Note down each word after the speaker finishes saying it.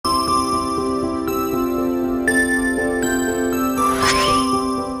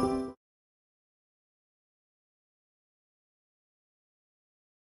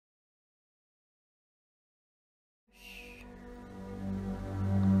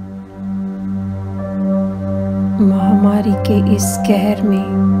महामारी के इस कहर में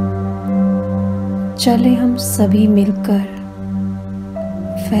चले हम सभी मिलकर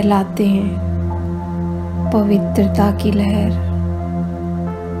फैलाते हैं पवित्रता की लहर,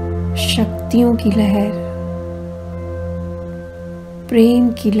 शक्तियों की लहर, प्रेम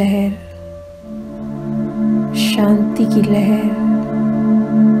की लहर, शांति की लहर,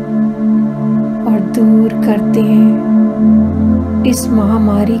 और दूर करते हैं इस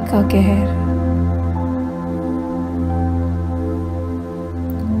महामारी का कहर।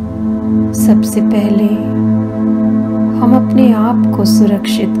 सबसे पहले हम अपने आप को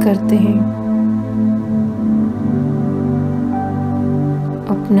सुरक्षित करते हैं।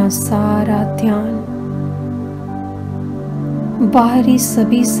 अपना सारा ध्यान बाहरी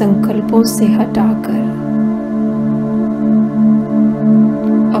सभी संकल्पों से हटाकर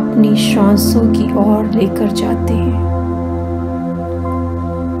अपनी श्वासों की ओर लेकर जाते हैं।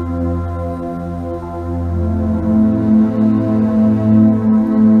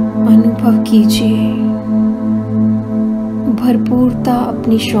 अनुभव कीजिए भरपूरता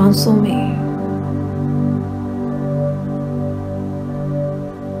अपनी श्वासों में।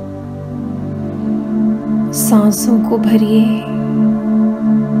 सांसों को भरिए,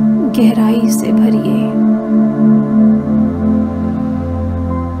 गहराई से भरिए।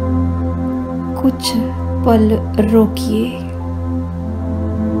 कुछ पल रोकिए।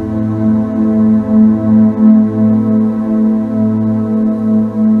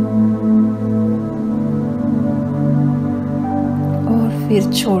 और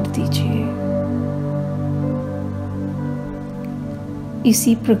फिर छोड़ दीजिए।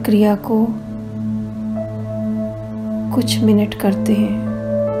 इसी प्रक्रिया को कुछ मिनट करते हैं।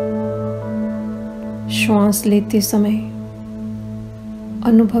 श्वास लेते समय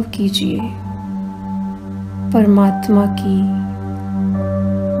अनुभव कीजिए परमात्मा की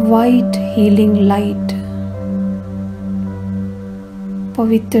वाइट हीलिंग लाइट,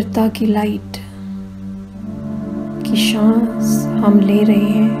 पवित्रता की लाइट की सांस हम ले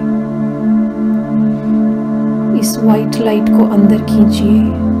रहे हैं। इस वाइट लाइट को अंदर खींचिए,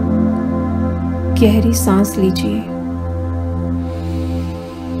 गहरी सांस लीजिए,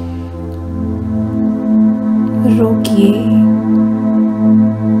 रोकिए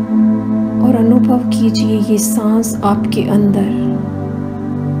और अनुभव कीजिए ये सांस आपके अंदर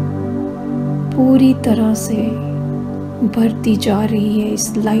पूरी तरह से भरती जा रही है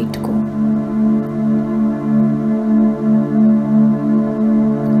इस लाइट को।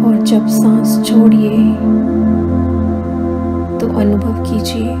 और जब सांस छोड़िए तो अनुभव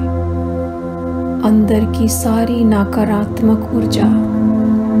कीजिए अंदर की सारी नकारात्मक ऊर्जा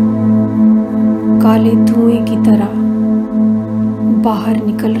काले धुएं की तरह बाहर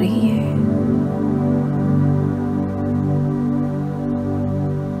निकल रही है।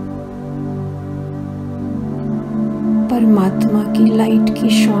 परमात्मा की लाइट की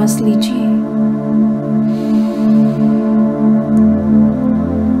श्वास लीजिए।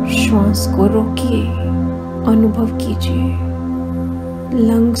 श्वास को रोकिए, अनुभव कीजिए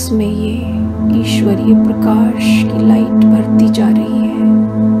लंग्स में ये ईश्वरीय प्रकाश की लाइट भरती जा रही है।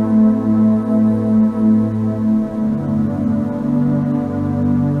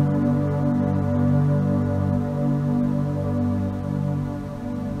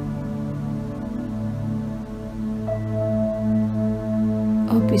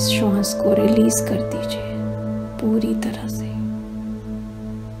 अब इस श्वास को रिलीज कर दीजिए पूरी तरह से।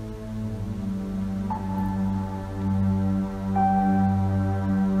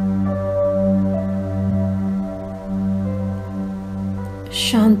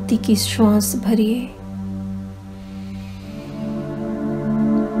 शांति की श्वास भरिए,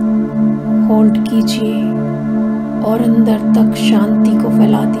 होल्ड कीजिए और अंदर तक शांति को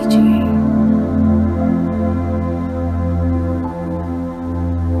फैला दीजिए।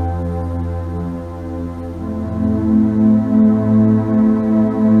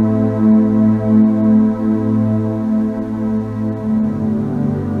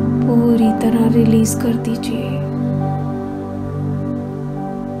 पूरी तरह रिलीज कर दीजिए।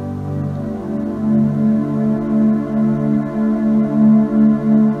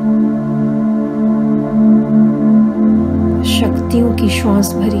 शक्तियों की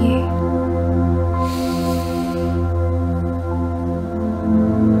श्वास भरिए।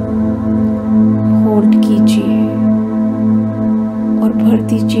 होल्ड कीजिए और भर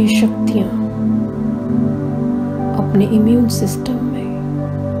दीजिए शक्तियां अपने इम्यून सिस्टम में।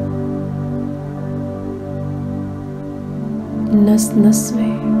 नस नस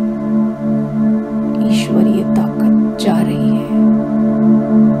में ईश्वरीय ताकत जा रही है।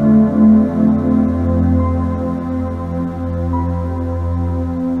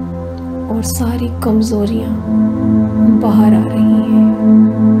 और और सारी कमजोरियां बाहर आ रही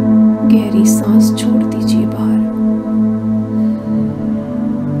हैं। गहरी सांस छोड़ दीजिए बाहर।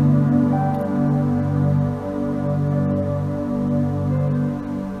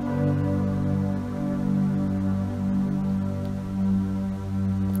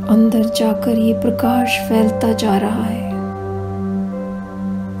 अंदर जाकर ये प्रकाश फैलता जा रहा है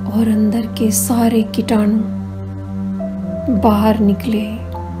और अंदर के सारे कीटाणु बाहर निकले।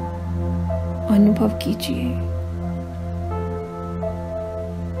 अनुभव कीजिए।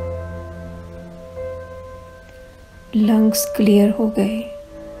 लंग्स क्लियर हो गए,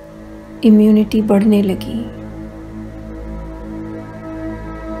 इम्यूनिटी बढ़ने लगी।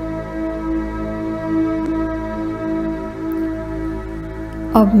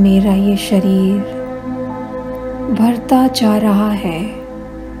 अब मेरा ये शरीर भरता जा रहा है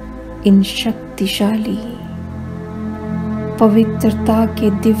इन शक्तिशाली पवित्रता के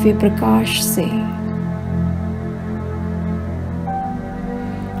दिव्य प्रकाश से।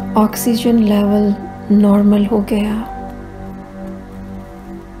 ऑक्सीजन लेवल नॉर्मल हो गया।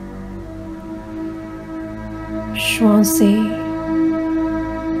 श्वासें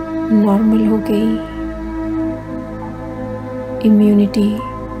नॉर्मल हो गई। इम्यूनिटी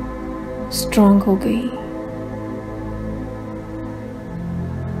स्ट्रांग हो गई।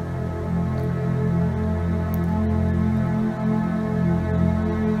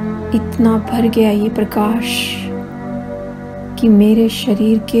 इतना भर गया ये प्रकाश कि मेरे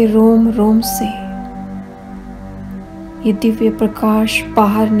शरीर के रोम रोम से ये दिव्य प्रकाश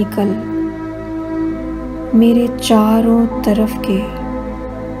बाहर निकल मेरे चारों तरफ के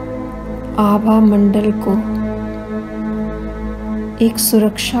आभा मंडल को एक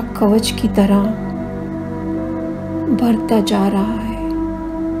सुरक्षा कवच की तरह भरता जा रहा है।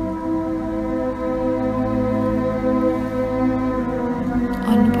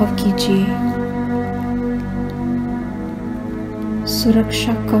 अनुभव कीजिए,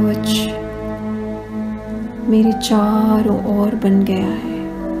 सुरक्षा कवच मेरे चारों ओर बन गया है।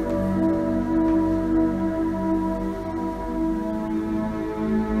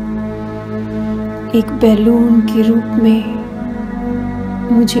 एक बैलून के रूप में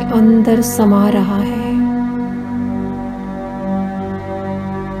मुझे अंदर समा रहा है।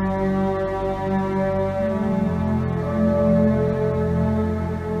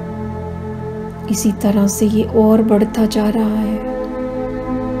 इसी तरह से ये और बढ़ता जा रहा है।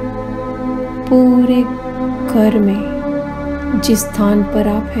 पूरे घर में जिस स्थान पर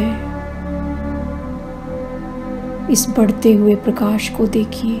आप हैं, इस बढ़ते हुए प्रकाश को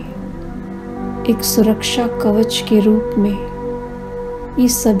देखिए। एक सुरक्षा कवच के रूप में ये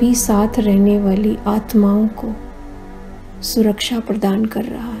सभी साथ रहने वाली आत्माओं को सुरक्षा प्रदान कर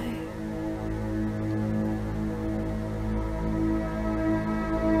रहा है।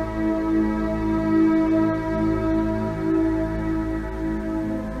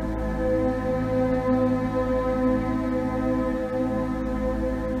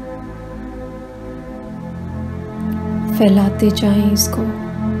 फैलाते जाएं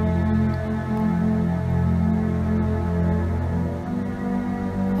इसको।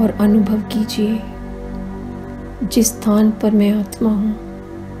 और अनुभव कीजिए, जिस स्थान पर मैं आत्मा हूं,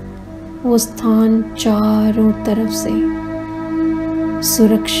 वो स्थान चारों तरफ से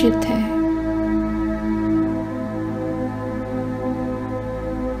सुरक्षित है।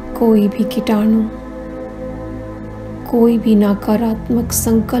 कोई भी कीटाणु, कोई भी नकारात्मक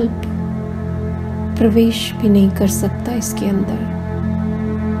संकल्प प्रवेश भी नहीं कर सकता इसके अंदर।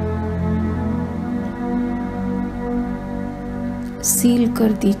 सील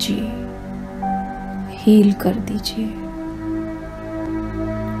कर दीजिए, हील कर दीजिए।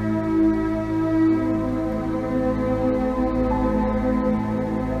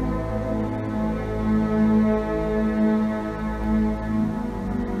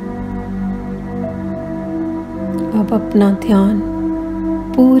 अब अपना ध्यान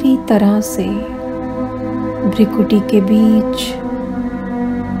पूरी तरह से भ्रिकुटी के बीच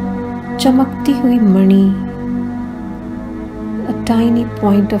चमकती हुई मणि, a tiny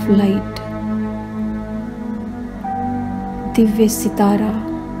point of light, Divya सितारा,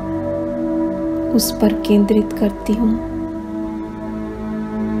 उस पर केंद्रित करती हूँ।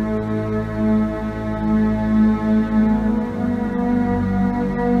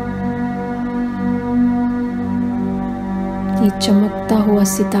 ये चमकता हुआ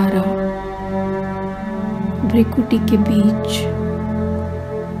सितारा भ्रिकुटी के बीच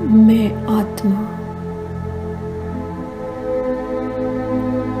मैं आत्मा,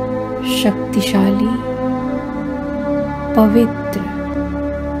 शक्तिशाली, पवित्र,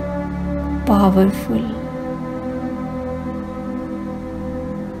 पावरफुल,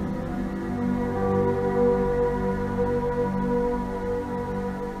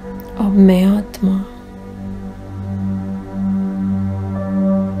 अब मैं आत्मा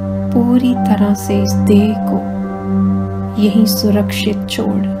पूरी तरह से इस देह को यहीं सुरक्षित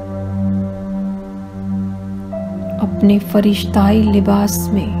छोड़ अपने फरिश्ताई लिबास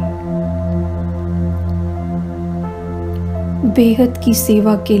में बेहद की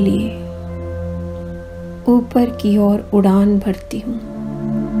सेवा के लिए ऊपर की ओर उड़ान भरती हूँ।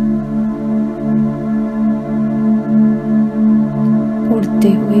 उड़ते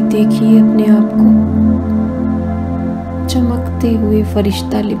हुए देखिए अपने आप को, चमकते हुए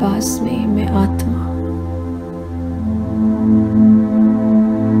फरिश्ता लिबास में मैं आत्मा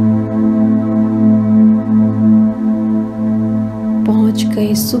पहुंच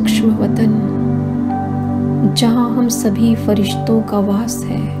गए सूक्ष्म वतन, जहां हम सभी फरिश्तों का वास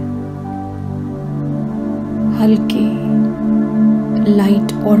है। हल्के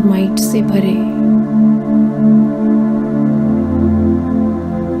लाइट और माइट से भरे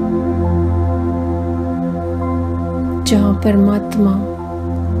जहां परमात्मा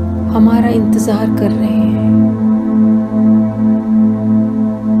हमारा इंतजार कर रहे हैं।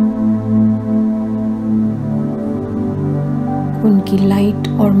 उनकी लाइट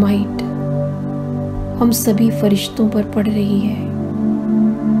और माइट हम सभी फरिश्तों पर पड़ रही है।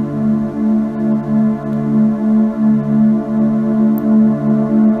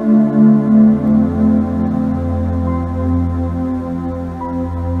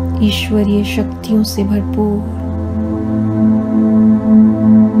 ईश्वरीय शक्तियों से भरपूर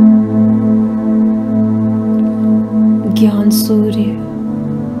ज्ञान सूर्य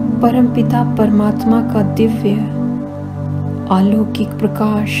परमपिता परमात्मा का दिव्य अलौकिक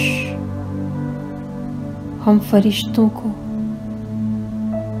प्रकाश हम फरिश्तों को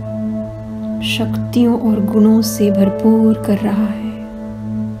शक्तियों और गुणों से भरपूर कर रहा है।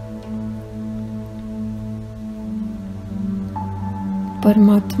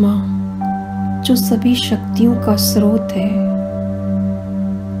 परमात्मा जो सभी शक्तियों का स्रोत है,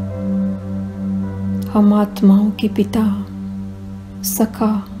 हम आत्माओं के पिता,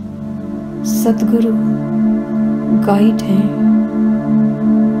 सखा, सद्गुरु, गाइड हैं।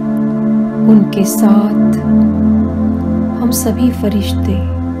 उनके साथ हम सभी फरिश्ते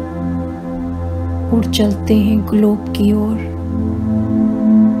उड़ चलते हैं ग्लोब की ओर,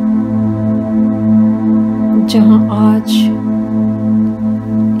 जहां आज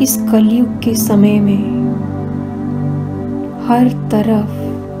इस कलयुग के समय में हर तरफ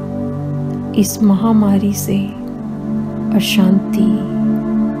इस महामारी से अशांति,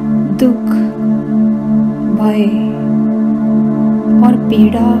 दुख, भय और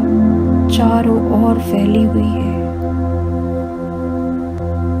पीड़ा चारों ओर फैली हुई है।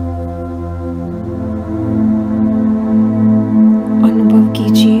 अनुभव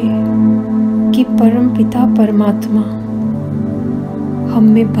कीजिए कि परमपिता परमात्मा हम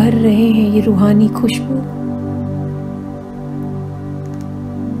में भर रहे हैं ये रूहानी खुशबू।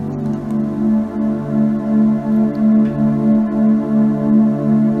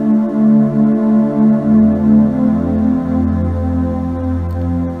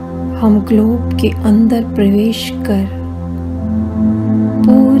 हम ग्लोब के अंदर प्रवेश कर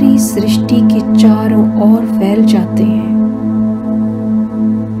पूरी सृष्टि के चारों ओर फैल जाते हैं।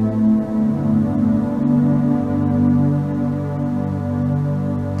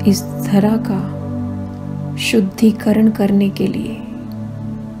 इस धरा का शुद्धिकरण करने के लिए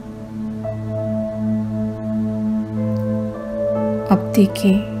अब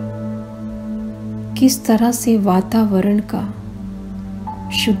देखें किस तरह से वातावरण का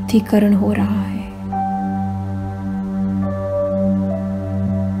शुद्धिकरण हो रहा है।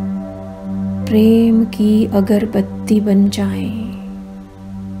 प्रेम की अगरबत्ती बन जाएं।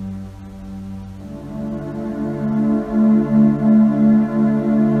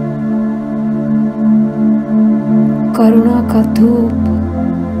 करुणा का धूप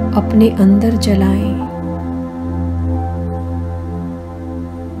अपने अंदर जलाएं।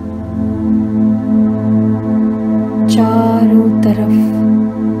 चारों तरफ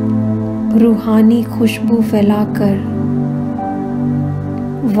रूहानी खुशबू फैलाकर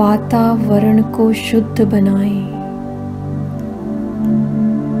वातावरण को शुद्ध बनाएं।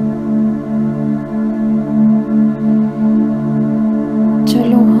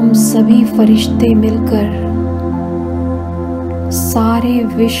 चलो हम सभी फरिश्ते मिलकर सारे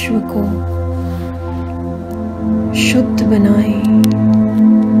विश्व को शुद्ध बनाएं,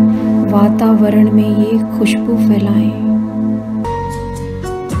 वातावरण में ये खुशबू फैलाएं।